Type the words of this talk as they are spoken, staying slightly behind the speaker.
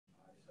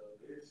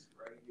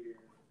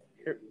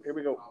Here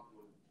we go.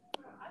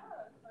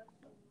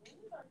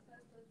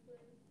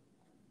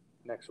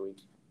 Next week.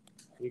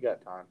 You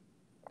got time.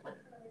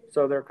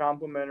 So they're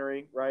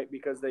complementary, right?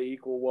 Because they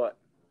equal what?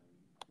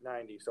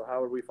 90. So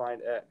how would we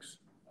find x?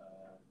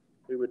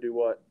 We would do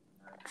what?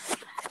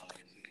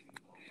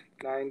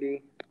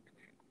 90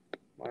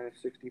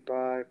 minus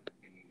 65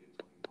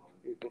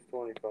 equals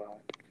 25.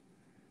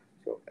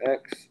 So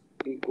x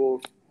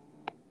equals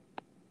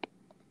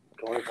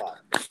 25.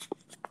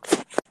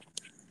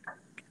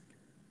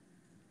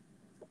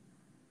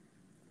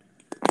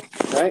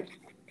 Right?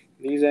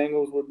 These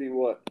angles would be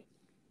what?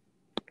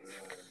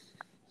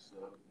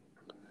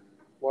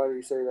 Why do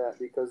you say that?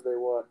 Because they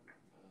what?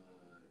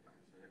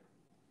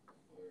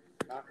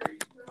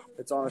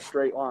 It's on a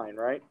straight line,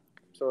 right?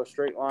 So a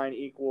straight line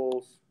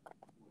equals,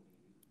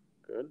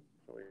 good.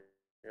 So we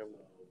have,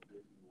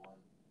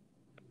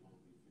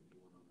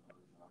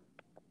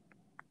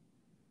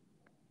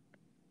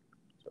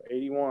 so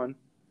 81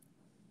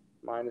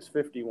 minus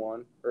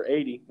 51, or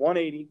 80,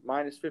 180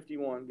 minus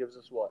 51 gives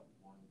us what?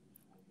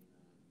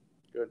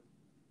 Good.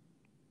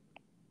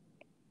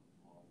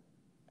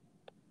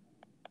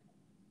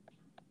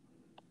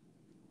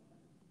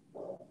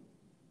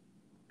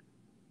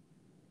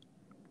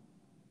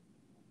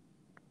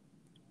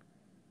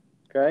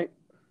 Okay.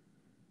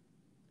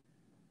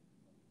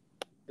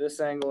 This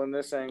angle and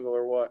this angle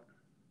are what?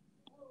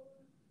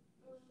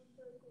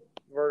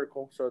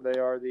 Vertical. So they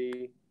are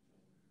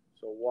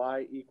so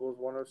y equals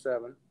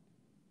 107.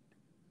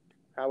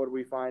 How would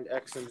we find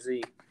x and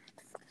z?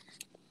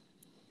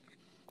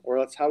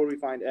 Or how would we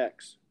find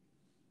x?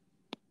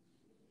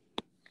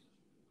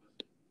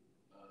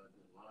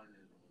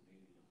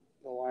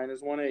 The line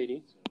is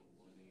 180.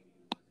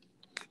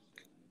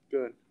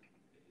 Good.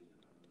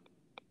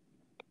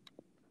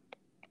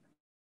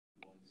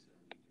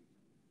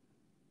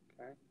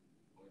 Okay.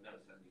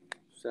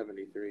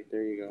 73.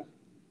 There you go.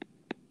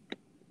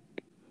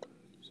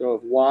 So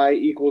if y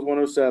equals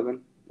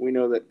 107, we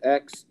know that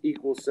x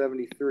equals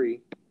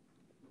 73.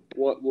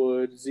 What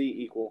would z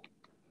equal?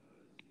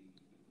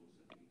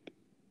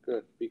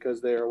 Good,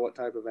 because they are what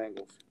type of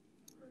angles?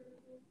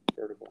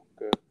 Vertical.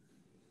 Good.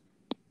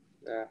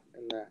 That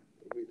and that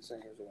would be the same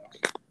as well.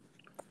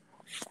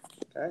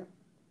 Okay.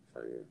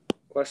 So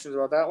questions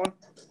about that one?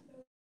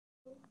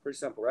 Pretty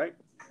simple, right?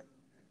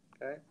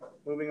 Okay.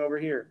 Moving over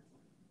here.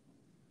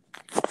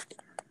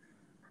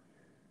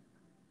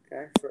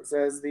 Okay. So it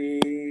says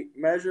the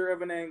measure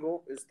of an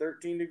angle is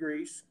 13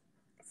 degrees.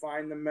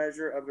 Find the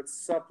measure of its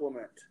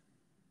supplement.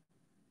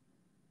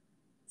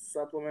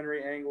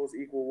 Supplementary angles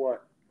equal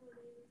what?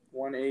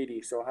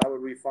 180. So how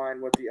would we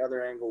find what the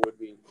other angle would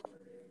be?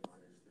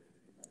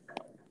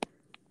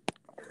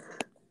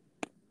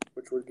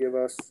 Which would give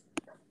us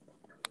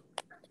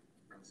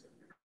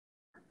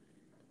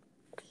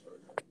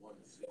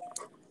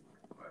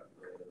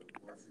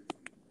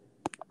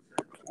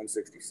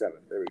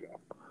 167. There we go.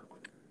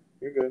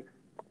 You're good.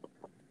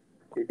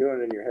 You're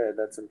doing it in your head.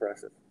 That's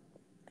impressive.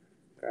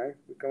 Okay.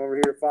 We come over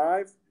here to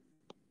 5.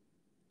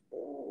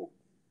 Oh.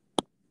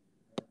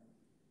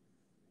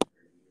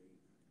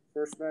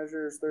 First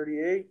measure is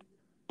 38.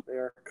 They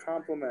are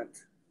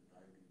complement.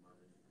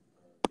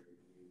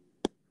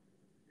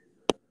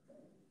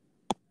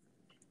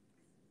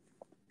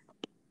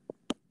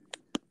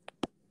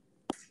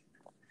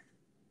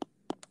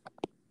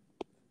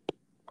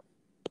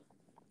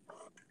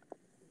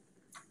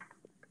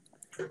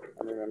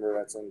 And remember,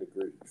 that's in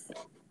degrees.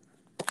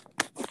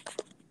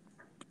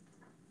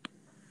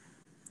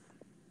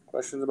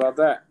 Questions about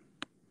that?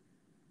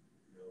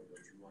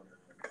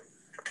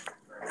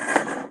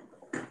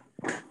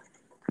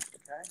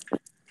 Okay.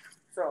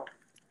 So,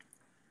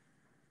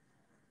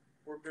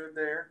 we're good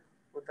there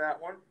with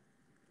that one.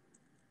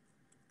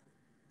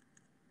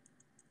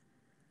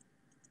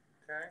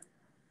 Okay.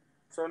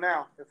 So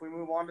now, if we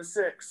move on to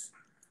 6,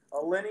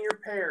 a linear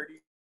pair. Do you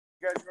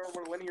guys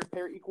remember what a linear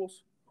pair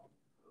equals?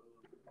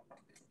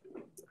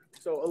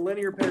 So a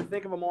linear pair,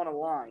 think of them on a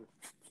line.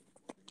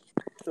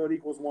 So it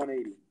equals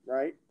 180,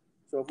 right?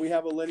 So if we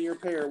have a linear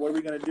pair, what are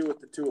we going to do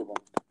with the two of them?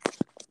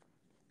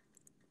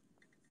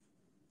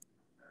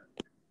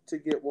 To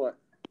get what?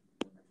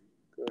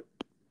 Good.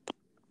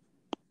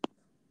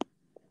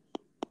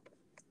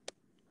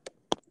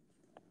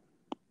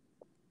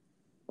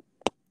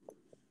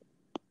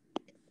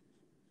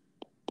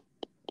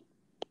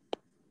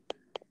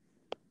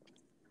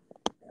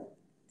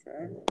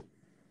 Okay.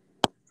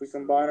 If we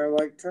combine our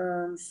like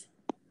terms,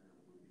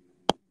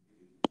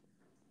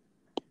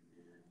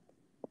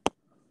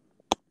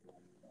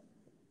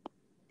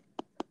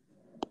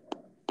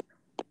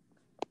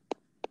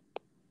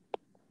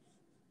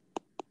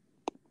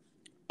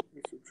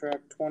 we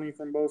subtract 20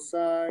 from both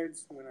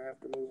sides. I'm going to have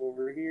to move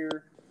over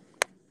here.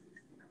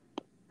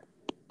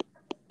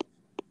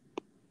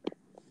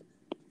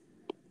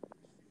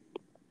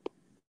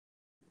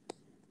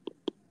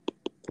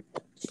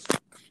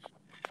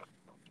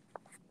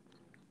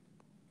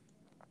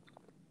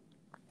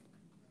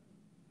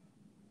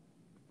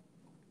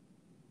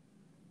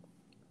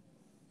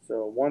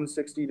 So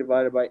 160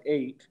 divided by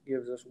 8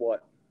 gives us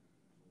what?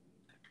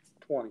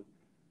 20.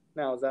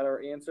 Now, is that our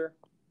answer?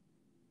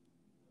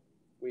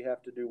 We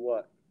have to do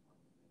what?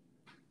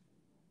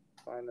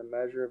 Find the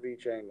measure of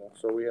each angle.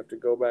 So we have to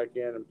go back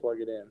in and plug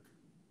it in.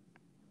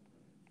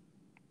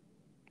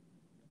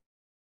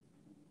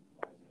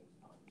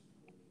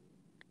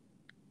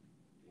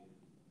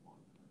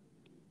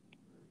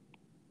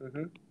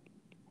 Mm-hmm.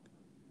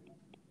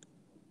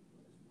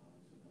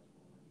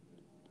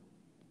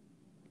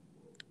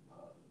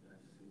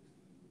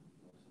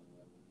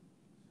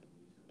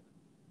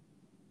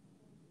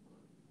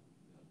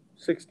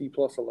 $60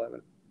 plus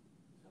 11.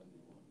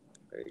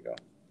 There you go.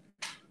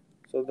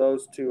 So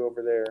those two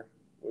over there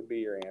would be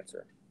your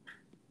answer.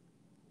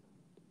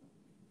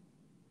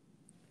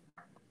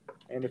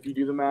 And if you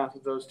do the math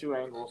with those two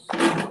angles,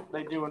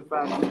 they do in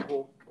fact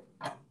equal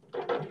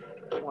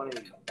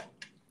 180.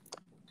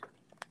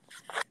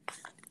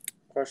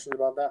 Questions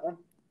about that one?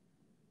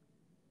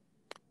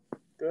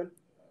 Good?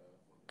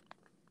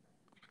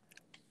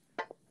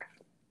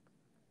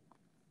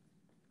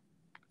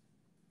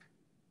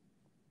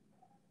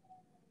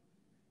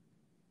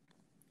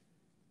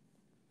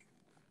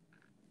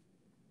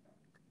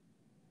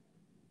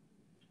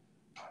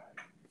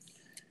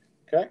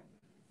 Okay.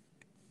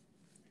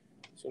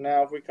 So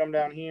now if we come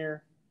down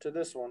here to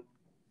this one,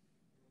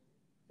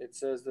 it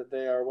says that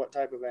they are what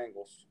type of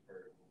angles?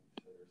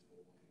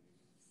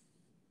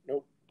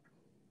 Nope.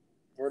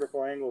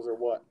 Vertical angles are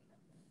what?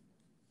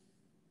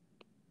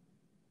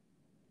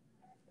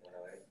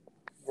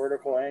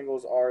 Vertical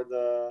angles are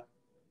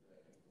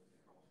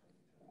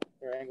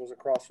they're angles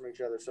across from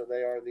each other. So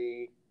they are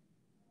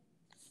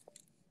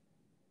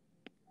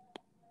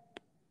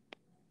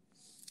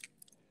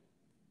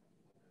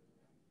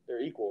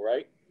they're equal,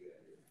 right?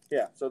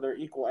 Yeah, so they're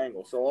equal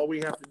angles. So all we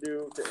have to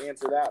do to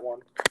answer that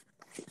one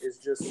is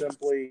just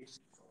simply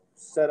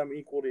set them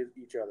equal to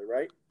each other,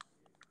 right?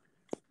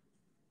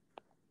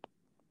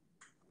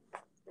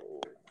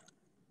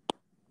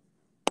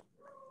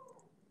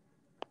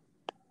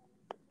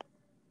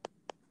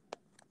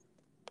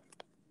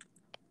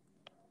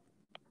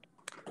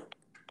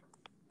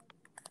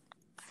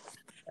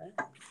 Okay.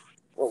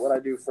 What would I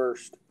do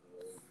first?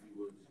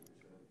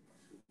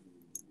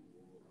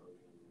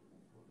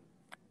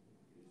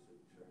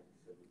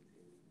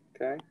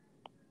 Okay.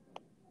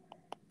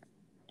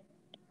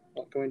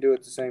 What can we do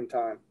at the same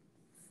time?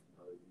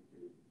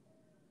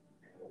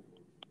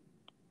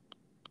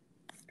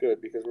 Good,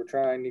 because we're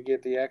trying to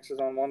get the x's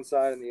on one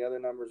side and the other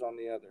numbers on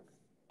the other.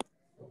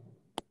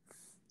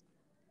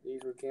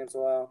 These would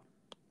cancel out.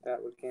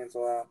 That would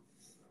cancel out.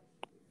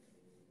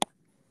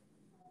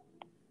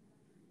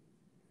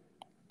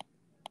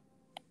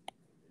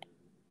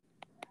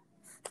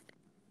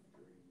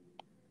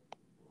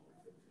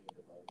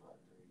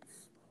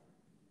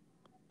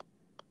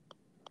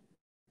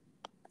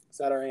 Is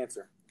that our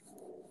answer?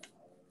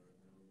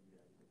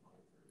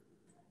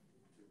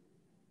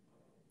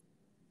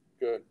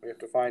 Good. We have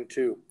to find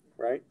 2,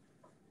 right?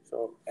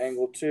 So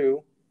angle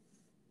 2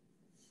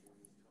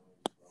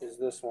 is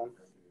this one.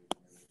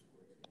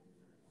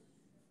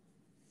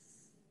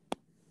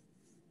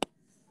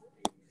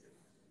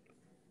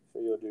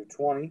 So you'll do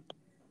 20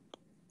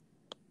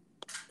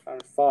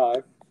 times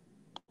 5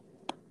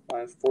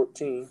 minus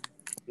 14.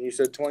 And you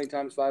said 20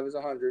 times 5 is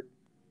 100.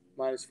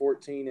 Minus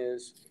 14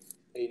 is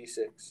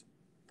 86.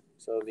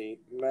 So the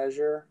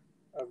measure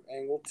of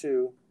angle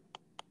 2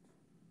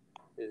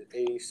 is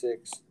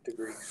 86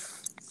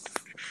 degrees.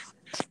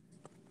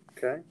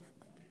 Okay.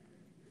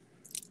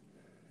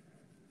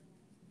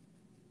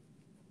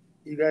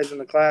 You guys in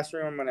the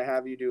classroom, I'm going to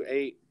have you do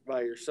 8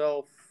 by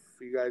yourself.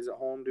 You guys at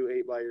home do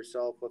 8 by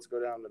yourself. Let's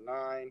go down to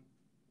 9.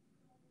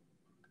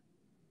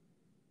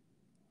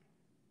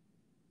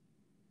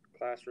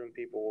 Classroom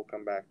people will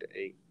come back to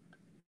 8.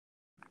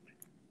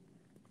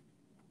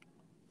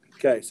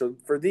 Okay, so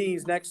for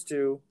these next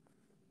two,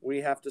 we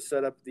have to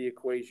set up the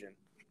equation.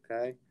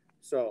 Okay,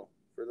 so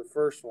for the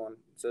first one,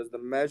 it says the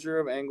measure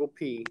of angle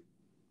P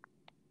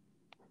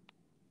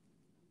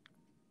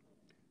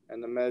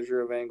and the measure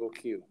of angle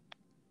Q.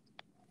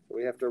 So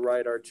we have to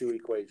write our two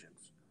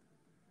equations.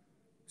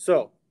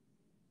 So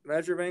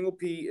measure of angle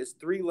P is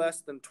 3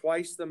 less than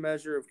twice the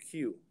measure of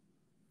Q.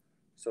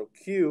 So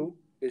Q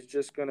is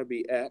just going to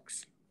be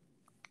X.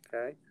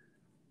 Okay, it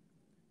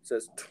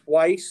says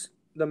twice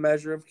the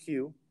measure of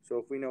Q. So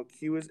if we know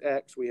Q is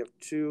X, we have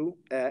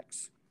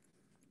 2X,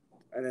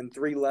 and then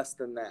 3 less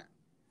than that.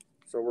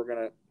 So we're going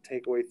to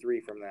take away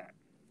 3 from that.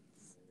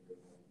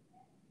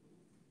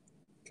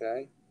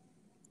 Okay.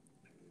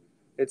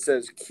 It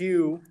says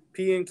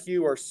P and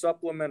Q are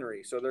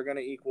supplementary. So they're going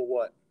to equal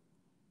what?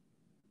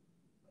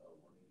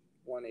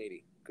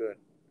 180. Good.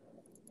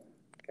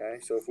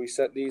 Okay. So if we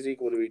set these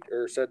equal to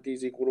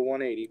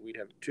 180, we'd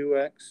have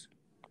 2X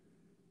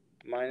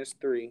minus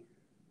 3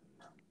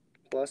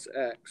 plus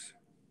X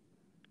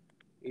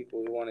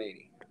equals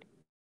 180.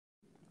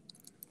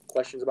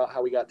 Questions about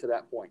how we got to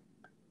that point?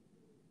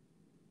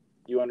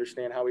 You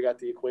understand how we got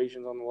the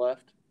equations on the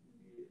left?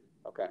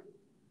 Okay.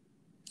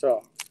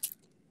 So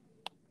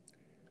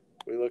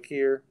we look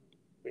here.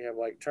 We have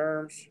like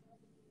terms.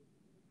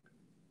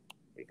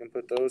 You can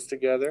put those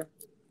together.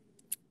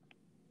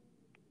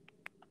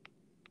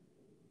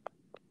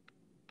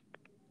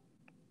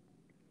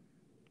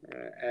 I'm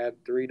going to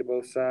add 3 to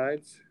both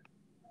sides.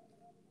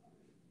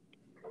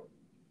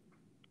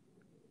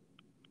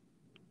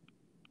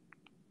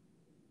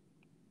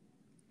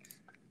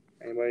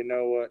 Anybody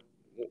know what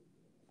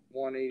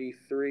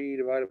 183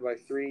 divided by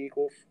 3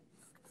 equals?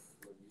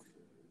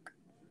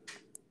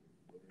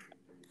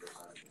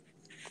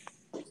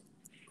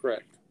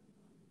 Correct.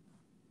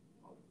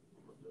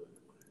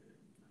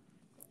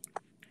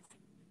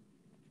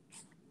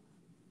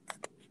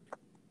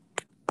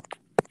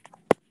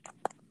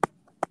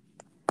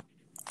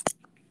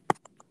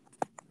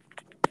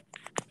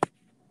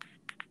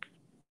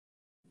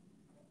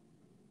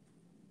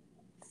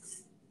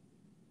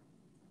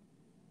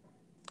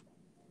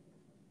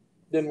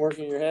 Didn't work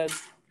in your head?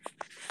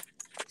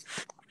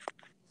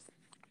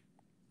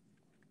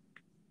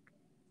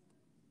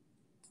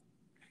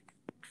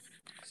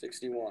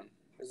 $61.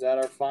 Is that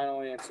our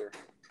final answer?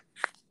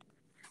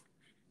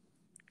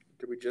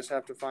 Do we just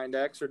have to find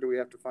x, or do we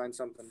have to find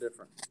something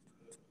different?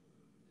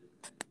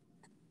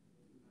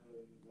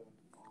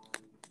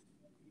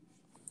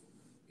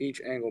 Each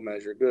angle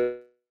measure. Good.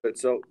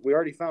 So we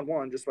already found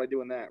one just by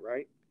doing that,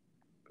 right?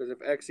 Because if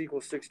x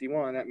equals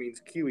 61, that means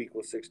q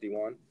equals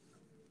 61.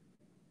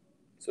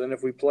 So then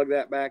if we plug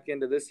that back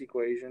into this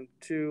equation,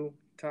 2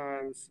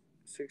 times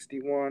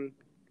 61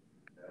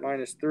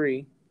 minus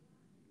 3,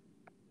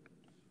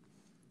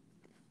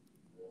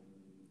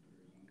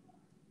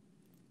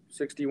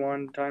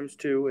 $61 times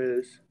 2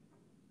 is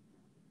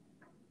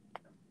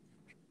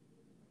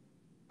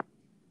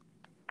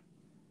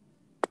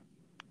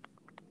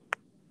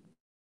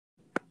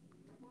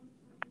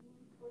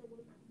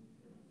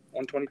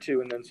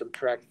 122, and then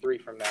subtract 3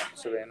 from that,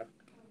 Savannah.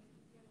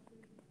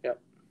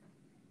 Yep.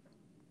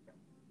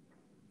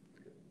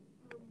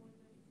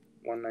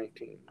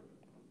 119.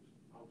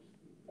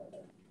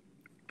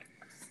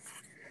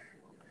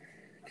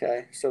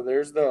 Okay, so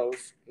there's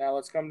those. Now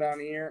let's come down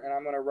here, and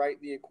I'm going to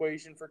write the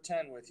equation for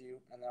 10 with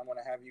you, and then I'm going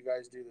to have you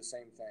guys do the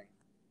same thing.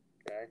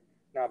 Okay?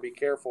 Now be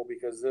careful,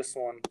 because this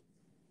one,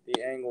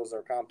 the angles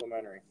are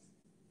complementary.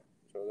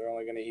 So they're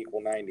only going to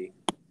equal 90.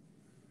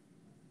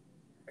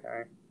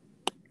 Okay?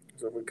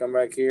 So if we come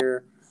back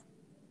here,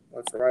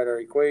 let's write our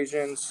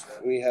equations.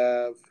 We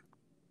have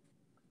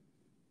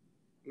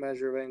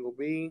measure of angle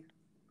B.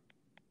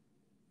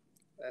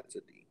 That's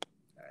a D.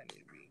 I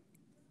need a B.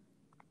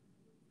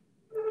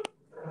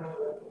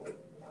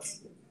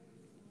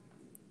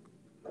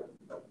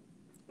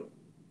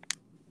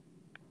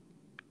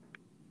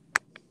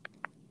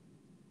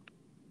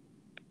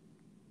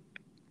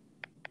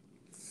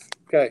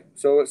 Okay,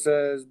 so it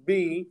says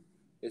B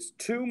is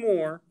 2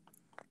 more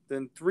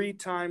than 3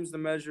 times the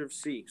measure of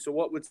C. So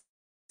what would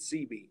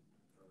C be?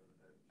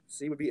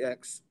 C would be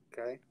X,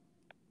 okay?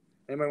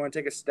 Anybody want to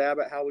take a stab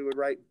at how we would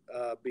write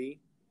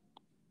B?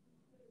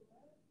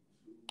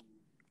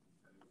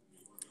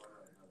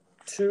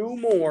 2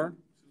 more.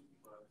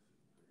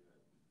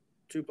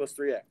 2 plus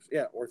 3x.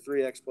 Yeah, or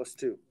 3x plus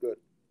 2. Good.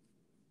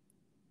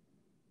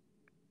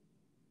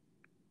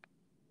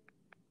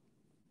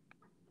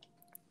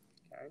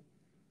 Okay.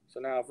 So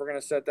now if we're going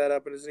to set that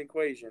up as an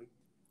equation,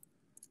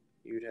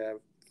 you'd have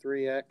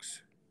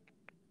 3x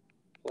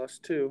plus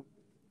 2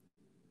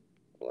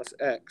 plus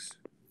x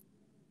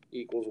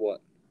equals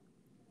what?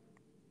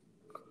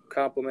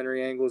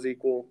 Complementary angles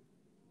equal,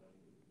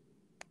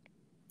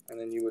 and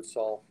then you would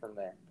solve from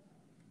there.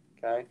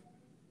 Okay?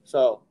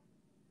 So,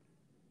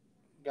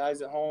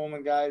 guys at home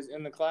and guys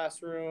in the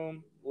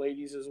classroom,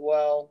 ladies as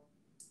well,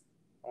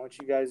 I want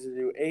you guys to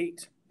do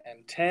 8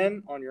 and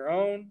 10 on your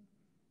own.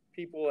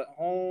 People at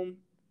home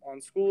on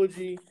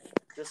Schoology,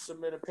 just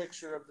submit a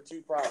picture of the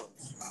 2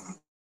 problems.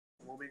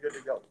 We'll be good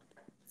to go.